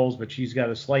season goals, but she's got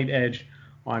a slight edge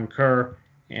on Kerr.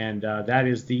 And that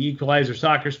is the Equalizer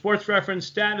Soccer Sports Reference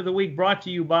Stat of the Week, brought to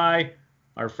you by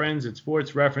our friends at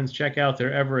Sports Reference. Check out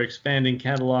their ever-expanding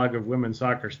catalog of women's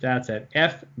soccer stats at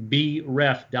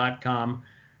fbref.com.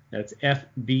 That's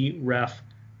fbref.com.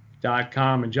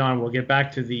 And, John, we'll get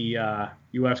back to the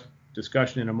U.S.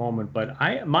 discussion in a moment, but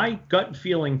my gut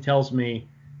feeling tells me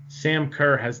Sam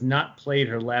Kerr has not played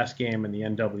her last game in the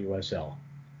NWSL.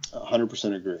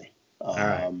 100% agree. All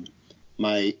right.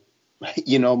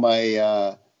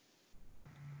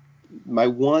 My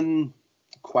one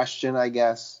question, I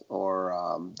guess,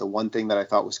 or the one thing that I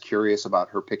thought was curious about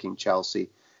her picking Chelsea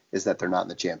is that they're not in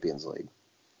the Champions League.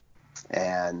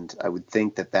 And I would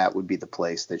think that would be the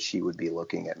place that she would be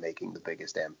looking at making the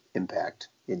biggest impact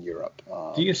in Europe.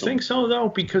 Do you think so, though?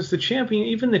 Because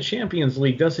even the Champions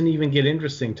League doesn't even get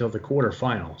interesting till the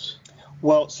quarterfinals.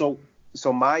 Well, so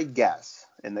my guess,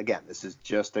 and again, this is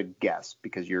just a guess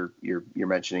because you're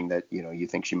mentioning that you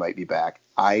think she might be back.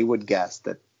 I would guess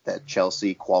that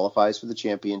Chelsea qualifies for the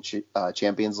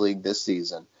Champions League this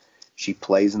season. She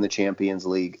plays in the Champions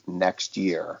League next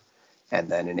year, and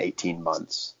then in 18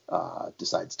 months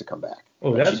decides to come back.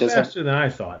 Oh, that's faster than I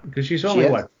thought, because she's only,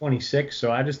 26,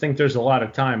 so I just think there's a lot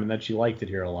of time, and that she liked it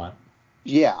here a lot.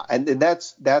 Yeah, and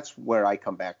that's where I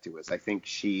come back to is I think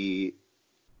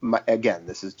again,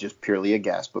 this is just purely a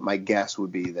guess, but my guess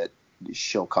would be that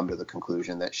she'll come to the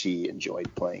conclusion that she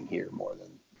enjoyed playing here more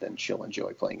than she'll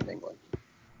enjoy playing in England.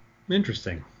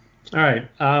 Interesting. All right.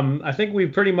 I think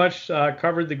we've pretty much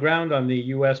covered the ground on the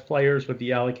U.S. players with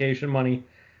the allocation money.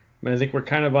 I mean, I think we're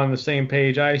kind of on the same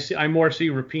page. I more see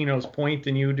Rapinoe's point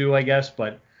than you do, I guess.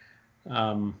 But,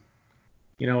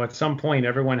 at some point,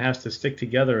 everyone has to stick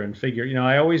together and figure.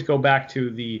 I always go back to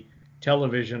the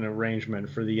television arrangement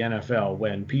for the NFL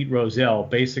when Pete Rozelle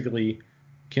basically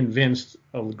convinced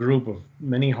a group of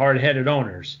many hard-headed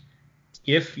owners,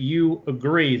 if you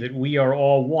agree that we are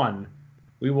all one,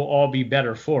 we will all be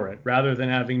better for it, rather than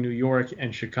having New York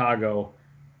and Chicago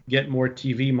get more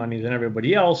TV money than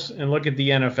everybody else. And look at the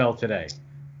NFL today.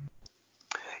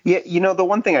 Yeah, the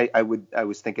one thing I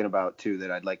was thinking about too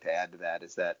that I'd like to add to that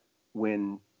is that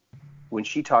when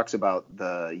she talks about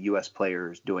the U.S.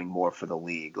 players doing more for the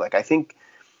league, like I think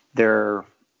that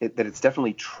it's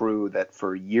definitely true that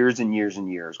for years and years and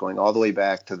years, going all the way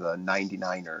back to the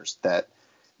 99ers, that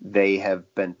they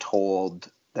have been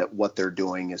told that what they're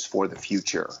doing is for the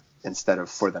future instead of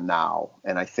for the now.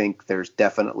 And I think there's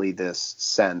definitely this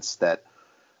sense that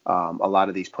a lot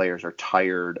of these players are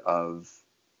tired of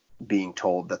being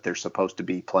told that they're supposed to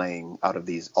be playing out of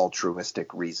these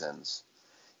altruistic reasons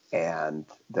and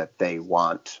that they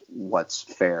want what's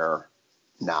fair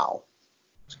now.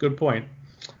 That's a good point.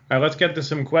 All right, let's get to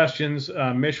some questions.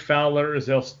 Mish Fowler,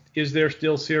 is there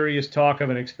still serious talk of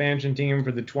an expansion team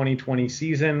for the 2020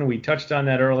 season? We touched on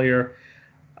that earlier.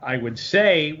 I would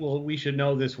say, we should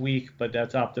know this week, but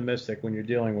that's optimistic when you're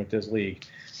dealing with this league.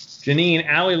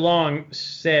 Janine, Ali Long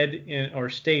stated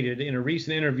in a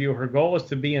recent interview her goal is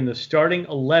to be in the starting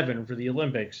 11 for the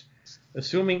Olympics.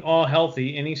 Assuming all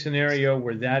healthy, any scenario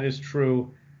where that is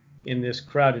true in this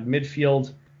crowded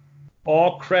midfield,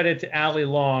 all credit to Ali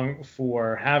Long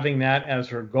for having that as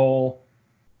her goal.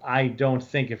 I don't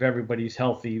think if everybody's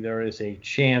healthy, there is a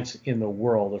chance in the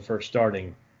world of her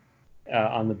starting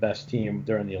on the best team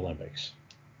during the Olympics.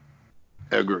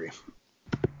 I agree.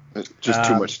 It's just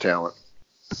too much talent.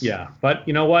 Yeah, but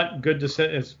you know what?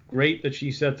 It's great that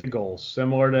she set the goals,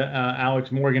 similar to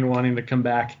Alex Morgan wanting to come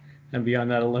back and be on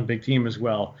that Olympic team as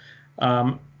well.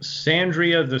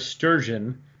 Sandria the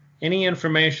Sturgeon, any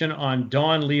information on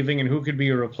Dawn leaving and who could be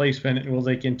a replacement, and will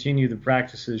they continue the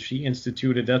practices she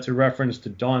instituted? That's a reference to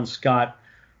Dawn Scott,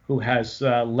 who has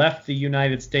left the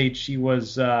United States. She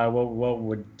was, what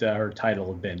would her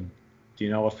title have been? Do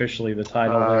you know officially the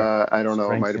title? I don't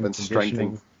know. It might have been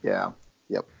strengthening. Yeah.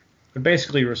 Yep. But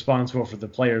basically responsible for the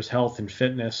players' health and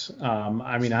fitness.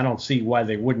 I don't see why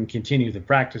they wouldn't continue the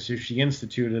practices she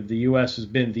instituted. The U.S. has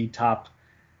been the top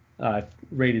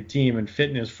rated team in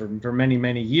fitness for many,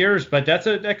 many years. But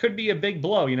that could be a big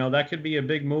blow. That could be a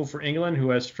big move for England, who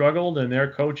has struggled, and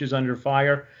their coach is under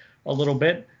fire a little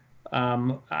bit.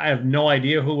 I have no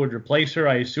idea who would replace her.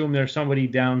 I assume there's somebody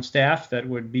down staff that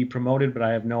would be promoted, but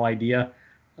I have no idea.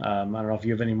 I don't know if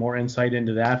you have any more insight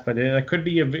into that, but it could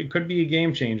be a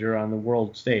game changer on the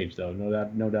world stage, though.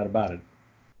 No doubt about it.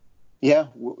 Yeah,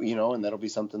 and that'll be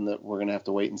something that we're going to have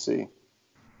to wait and see.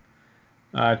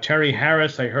 Terry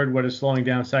Harris, I heard what is slowing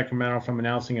down Sacramento from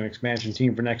announcing an expansion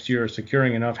team for next year is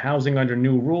securing enough housing under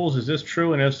new rules. Is this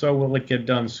true? And if so, will it get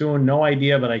done soon? No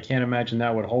idea, but I can't imagine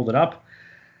that would hold it up.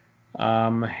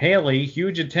 Haley,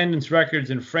 huge attendance records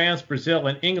in France, Brazil,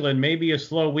 and England. Maybe a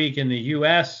slow week in the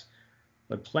U.S.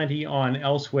 but plenty on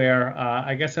elsewhere.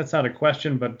 I guess that's not a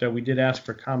question, but we did ask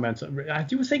for comments. I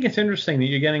do think it's interesting that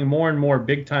you're getting more and more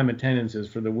big-time attendances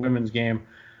for the women's game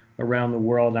around the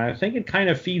world. And I think it kind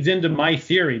of feeds into my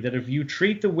theory that if you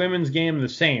treat the women's game the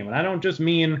same, and I don't just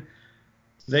mean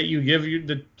that you give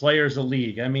the players a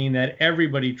league, I mean that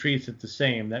everybody treats it the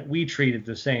same, that we treat it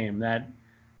the same, that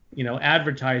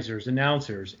advertisers,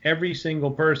 announcers, every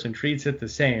single person treats it the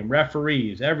same,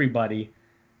 referees, everybody,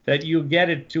 that you get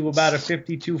it to about a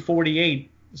 52-48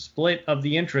 split of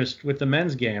the interest with the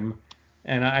men's game.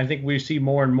 And I think we see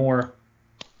more and more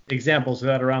examples of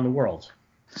that around the world.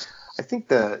 I think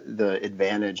the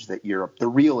advantage that the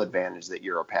real advantage that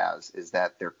Europe has is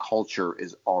that their culture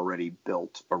is already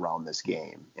built around this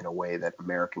game in a way that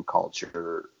American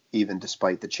culture, even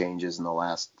despite the changes in the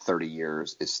last 30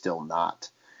 years, is still not.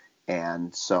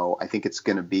 And so I think it's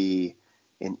going to be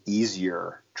an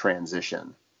easier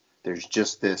transition. There's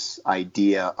just this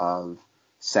idea of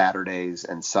Saturdays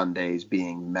and Sundays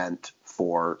being meant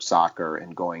for soccer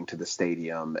and going to the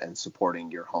stadium and supporting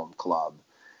your home club.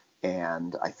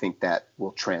 And I think that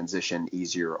will transition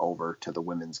easier over to the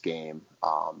women's game.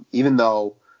 Even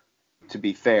though, to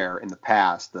be fair, in the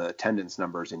past, the attendance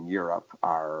numbers in Europe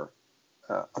are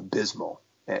abysmal.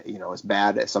 As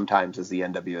bad as sometimes as the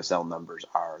NWSL numbers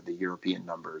are, the European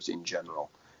numbers in general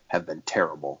have been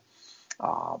terrible.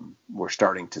 We're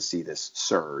starting to see this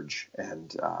surge,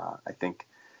 and I think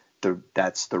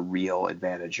that's the real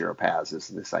advantage Europe has, is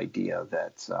this idea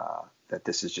that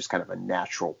this is just kind of a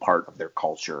natural part of their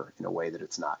culture in a way that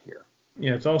it's not here.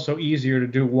 Yeah, it's also easier to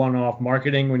do one-off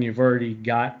marketing when you've already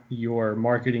got your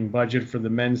marketing budget for the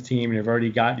men's team and you've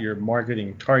already got your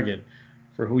marketing target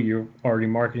for who you're already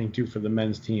marketing to for the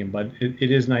men's team. But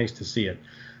it is nice to see it.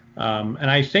 And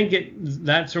I think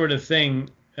that sort of thing,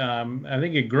 I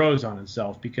think it grows on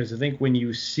itself, because I think when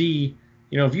you see,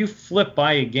 if you flip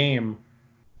by a game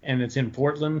and it's in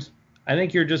Portland, I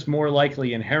think you're just more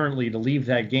likely inherently to leave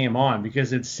that game on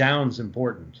because it sounds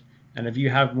important. And if you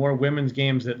have more women's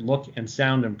games that look and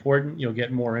sound important, you'll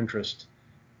get more interest,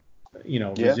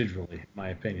 residually, in my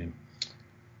opinion.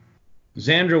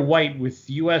 Xandra White with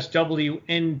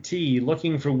USWNT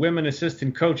looking for women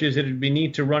assistant coaches. It would be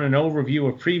neat to run an overview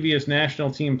of previous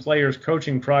national team players'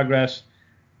 coaching progress.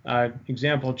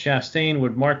 Example, Chastain.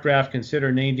 Would Mark Graf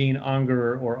consider Nadine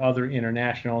Unger or other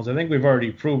internationals? I think we've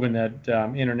already proven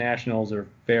that internationals are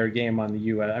fair game on the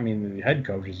U.S. I mean, the head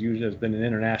coach has been an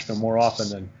international more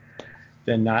often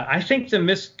than not. I think the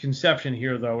misconception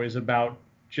here, though, is about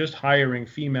just hiring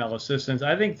female assistants.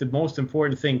 I think the most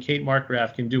important thing Kate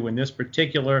Markgraf can do in this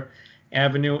particular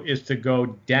avenue is to go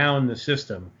down the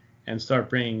system and start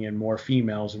bringing in more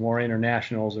females, more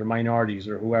internationals or minorities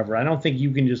or whoever. I don't think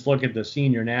you can just look at the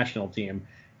senior national team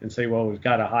and say, well, we've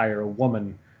got to hire a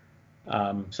woman.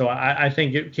 So I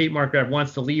think Kate Markgraf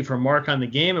wants to leave her mark on the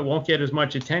game. It won't get as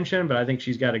much attention, but I think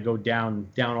she's got to go down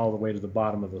all the way to the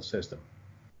bottom of the system.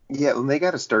 Yeah, and they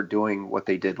got to start doing what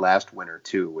they did last winter,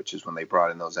 too, which is when they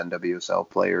brought in those NWSL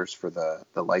players for the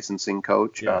licensing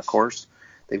coach course.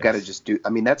 They've got to just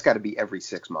that's got to be every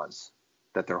 6 months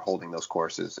that they're holding those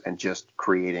courses and just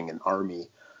creating an army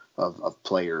of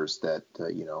players that,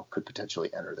 could potentially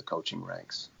enter the coaching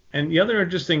ranks. And the other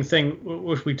interesting thing,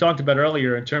 which we talked about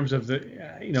earlier in terms of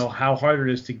how hard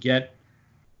it is to get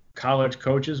college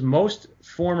coaches, most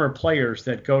former players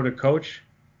that go to coach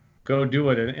go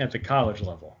do it at the college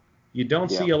level. You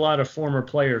don't see a lot of former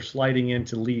players sliding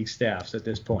into league staffs at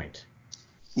this point.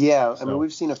 Yeah, I mean,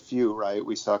 we've seen a few, right?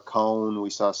 We saw Cone, we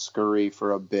saw Scurry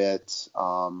for a bit,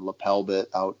 Lapelbit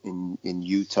out in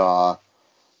Utah.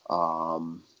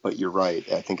 But you're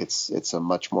right. I think it's a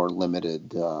much more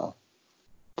limited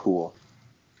pool.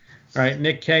 All right,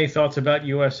 Nick K, thoughts about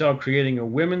USL creating a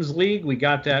women's league? We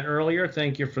got that earlier.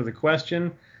 Thank you for the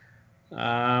question.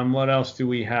 What else do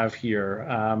we have here?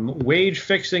 Wage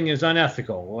fixing is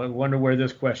unethical. I wonder where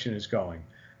this question is going.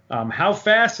 How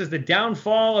fast is the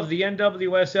downfall of the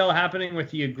NWSL happening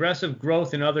with the aggressive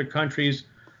growth in other countries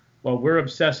while we're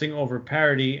obsessing over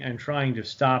parity and trying to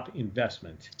stop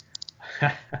investment?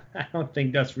 I don't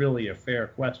think that's really a fair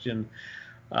question.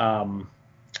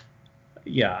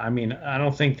 Yeah, I mean, I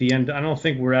don't think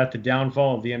we're at the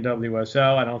downfall of the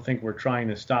NWSL. I don't think we're trying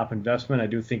to stop investment. I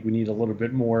do think we need a little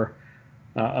bit more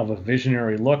of a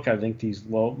visionary look. I think these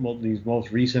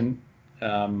most recent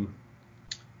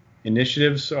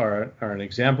initiatives are an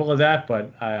example of that,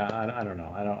 but I don't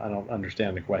know. I don't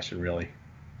understand the question really.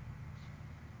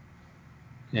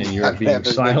 And you're being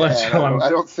silent. I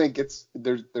don't think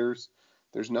there's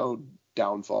no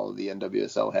downfall of the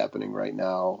NWSL happening right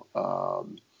now. I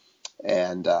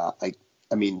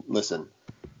mean, listen,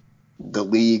 the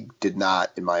league did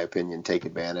not, in my opinion, take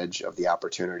advantage of the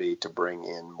opportunity to bring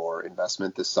in more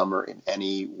investment this summer in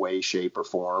any way, shape, or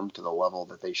form to the level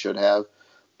that they should have.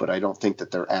 But I don't think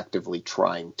that they're actively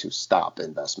trying to stop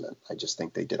investment. I just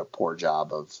think they did a poor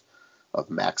job of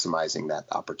maximizing that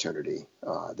opportunity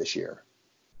this year.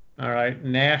 All right.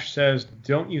 Nash says,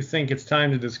 don't you think it's time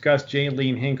to discuss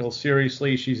Jaylene Hinkle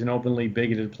seriously? She's an openly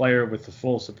bigoted player with the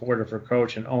full support of her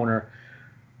coach and owner.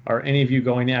 Are any of you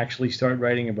going to actually start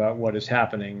writing about what is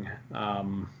happening? I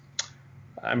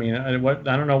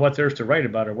don't know what there's to write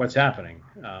about or what's happening.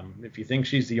 If you think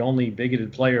she's the only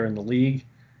bigoted player in the league,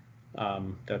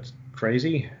 that's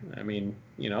crazy. I mean,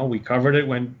 we covered it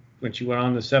when she went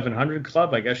on the 700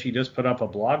 Club. I guess she just put up a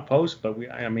blog post, but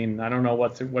I don't know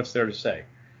what's there to say.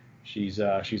 She's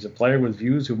a player with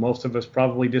views who most of us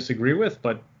probably disagree with,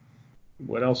 but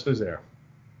what else is there?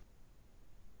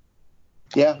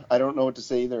 Yeah, I don't know what to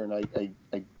say either, and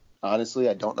I honestly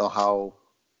I don't know how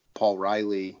Paul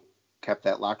Riley kept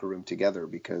that locker room together,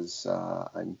 because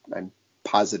I'm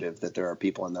positive that there are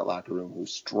people in that locker room who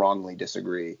strongly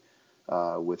disagree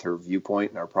with her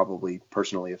viewpoint and are probably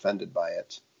personally offended by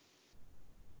it.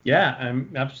 Yeah,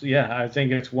 absolutely. Yeah, I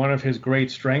think it's one of his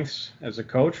great strengths as a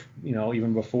coach.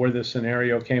 Even before this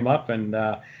scenario came up, and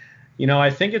I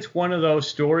think it's one of those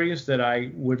stories that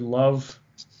I would love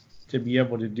to be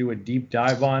able to do a deep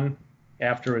dive on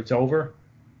after it's over.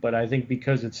 But I think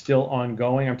because it's still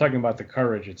ongoing, I'm talking about the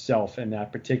courage itself in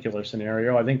that particular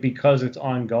scenario. I think because it's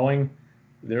ongoing,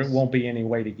 there won't be any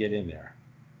way to get in there.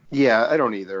 Yeah, I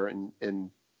don't either. And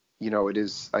it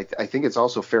is, I think it's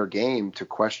also fair game to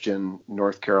question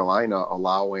North Carolina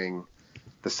allowing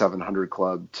the 700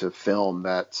 Club to film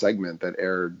that segment that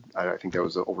aired, I think that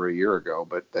was over a year ago,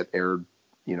 but that aired,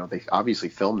 they obviously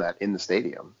filmed that in the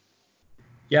stadium.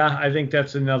 Yeah, I think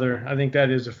that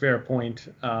is a fair point.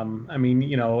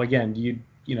 Again,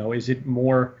 is it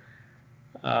more,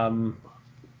 we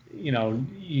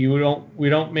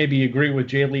don't maybe agree with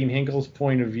Jaylene Hinkle's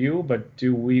point of view, but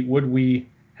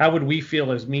how would we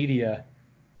feel as media,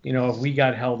 if we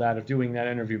got held out of doing that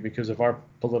interview because of our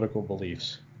political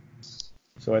beliefs?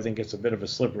 So I think it's a bit of a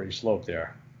slippery slope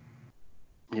there.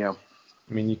 Yeah.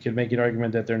 You could make an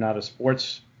argument that they're not a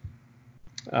sports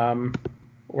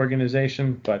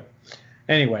organization, but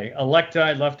anyway, Electa,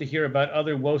 I'd love to hear about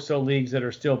other WOSO leagues that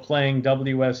are still playing.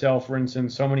 WSL, for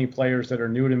instance, so many players that are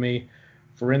new to me.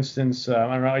 For instance, I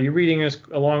don't know, are you reading this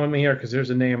along with me here? Because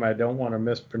there's a name I don't want to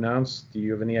mispronounce. Do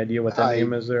you have any idea what that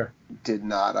name is there? Did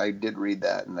not. I did read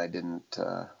that, and I didn't.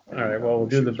 All right, well, we'll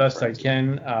do the best I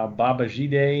can. Baba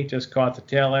Jide just caught the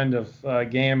tail end of a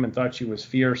game and thought she was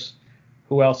fierce.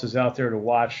 Who else is out there to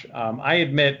watch? I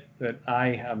admit that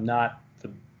I am not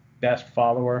the best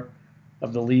follower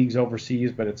of the leagues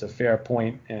overseas, but it's a fair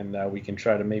point, and we can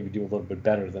try to maybe do a little bit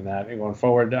better than that. And going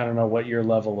forward, I don't know what your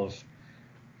level of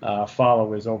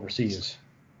follow is overseas.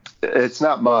 It's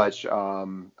not much.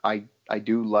 I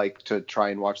do like to try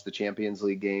and watch the Champions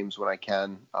League games when I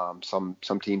can. Some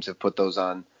teams have put those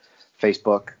on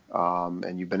Facebook,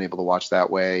 and you've been able to watch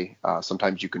that way.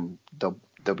 Sometimes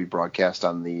they'll be broadcast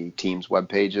on the team's web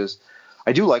pages.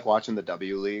 I do like watching the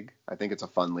W League. I think it's a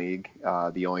fun league.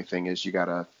 The only thing is you got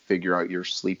to figure out your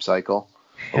sleep cycle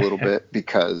a little bit,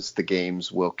 because the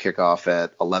games will kick off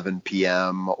at 11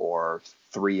 p.m. or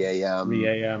 3 a.m. 3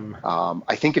 a.m.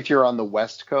 I think if you're on the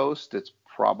West Coast, it's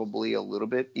probably a little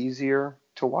bit easier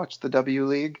to watch the W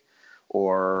League,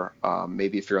 or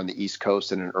maybe if you're on the East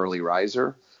Coast and an early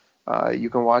riser,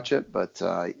 you can watch it. But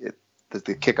the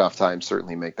kickoff times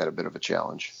certainly make that a bit of a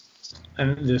challenge.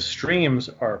 And the streams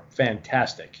are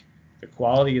fantastic. The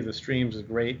quality of the streams is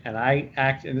great, and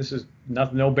and this is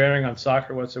no bearing on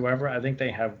soccer whatsoever. I think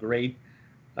they have great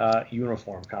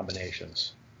uniform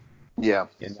combinations. Yeah.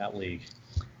 In that league.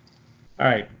 All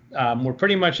right, we're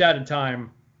pretty much out of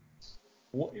time.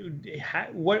 What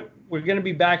we're going to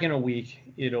be back in a week.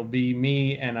 It'll be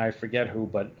me and I forget who,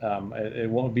 but it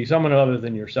won't be someone other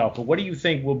than yourself. But what do you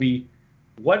think will be?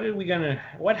 What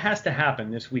has to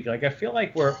happen this week? Like, I feel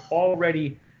like we're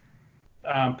already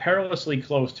perilously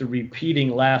close to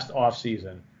repeating last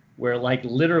offseason, where like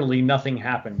literally nothing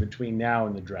happened between now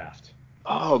and the draft.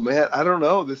 Oh man, I don't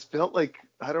know. This felt like,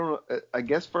 I don't know. I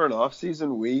guess for an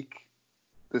off-season week,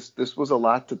 this was a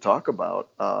lot to talk about.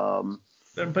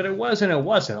 But it wasn't.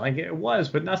 Like, it was,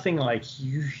 but nothing like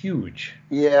huge.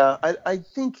 Yeah, I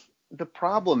think the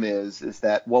problem is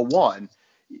that, well, one,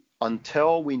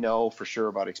 until we know for sure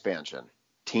about expansion,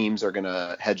 teams are going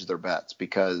to hedge their bets,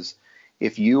 because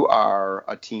if you are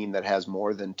a team that has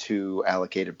more than 2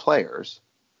 allocated players,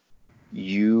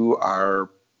 you are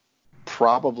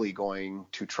probably going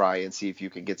to try and see if you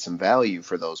can get some value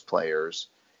for those players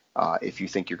if you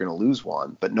think you're going to lose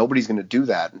one. But nobody's going to do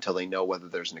that until they know whether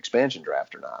there's an expansion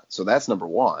draft or not. So that's number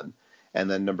one. And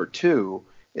then number two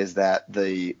is that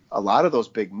a lot of those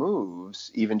big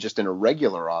moves, even just in a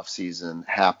regular offseason,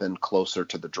 happen closer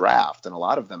to the draft. And a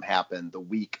lot of them happen the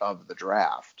week of the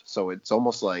draft. So it's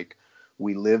almost like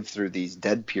we live through these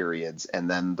dead periods, and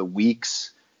then the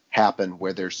weeks happen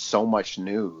where there's so much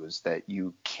news that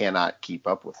you cannot keep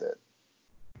up with it.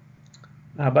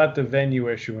 How about the venue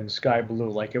issue in Sky Blue?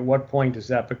 Like, at what point does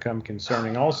that become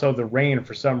concerning? Also, the Reign,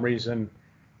 for some reason,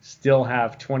 still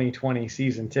have 2020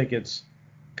 season tickets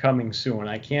coming soon.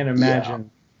 I can't imagine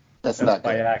that's not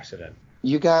by good. accident.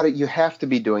 You have to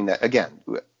be doing that. Again,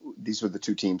 these were the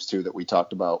two teams, too, that we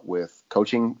talked about with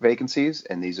coaching vacancies,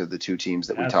 and these are the two teams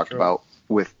that we talked about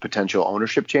with potential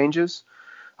ownership changes,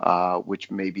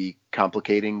 which may be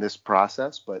complicating this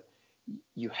process. But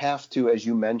you have to, as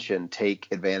you mentioned, take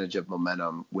advantage of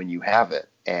momentum when you have it.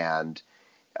 And,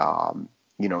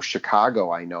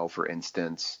 Chicago, I know, for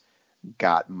instance,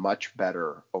 got much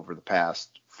better over the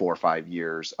past 4 or 5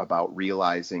 years about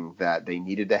realizing that they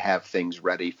needed to have things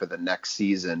ready for the next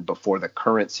season before the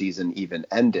current season even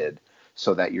ended,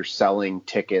 so that you're selling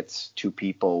tickets to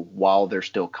people while they're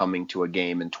still coming to a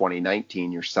game in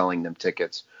 2019. You're selling them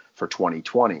tickets for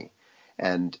 2020.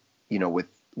 And,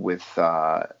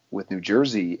 with New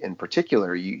Jersey in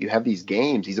particular, you have these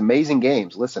games, these amazing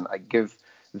games. Listen, I give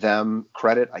them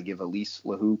credit. I give Elise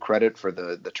LaHoo credit for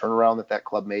the turnaround that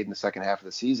club made in the second half of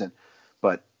the season.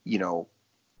 But,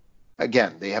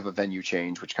 again, they have a venue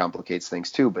change, which complicates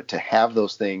things too. But to have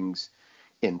those things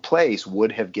in place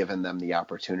would have given them the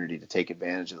opportunity to take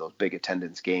advantage of those big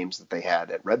attendance games that they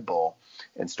had at Red Bull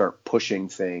and start pushing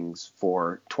things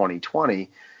for 2020.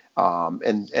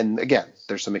 And again,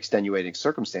 there's some extenuating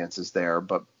circumstances there,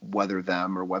 but whether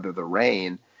them or whether the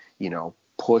Reign,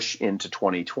 push into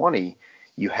 2020,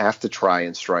 you have to try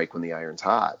and strike when the iron's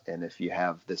hot. And if you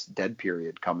have this dead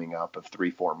period coming up of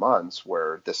 3-4 months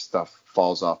where this stuff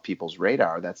falls off people's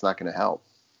radar, that's not going to help.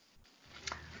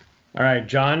 All right,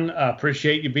 John,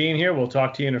 appreciate you being here. We'll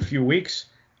talk to you in a few weeks.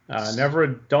 Never a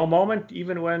dull moment,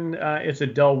 even when it's a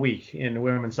dull week in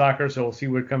women's soccer. So we'll see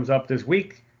what comes up this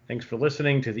week. Thanks for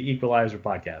listening to the Equalizer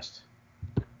podcast.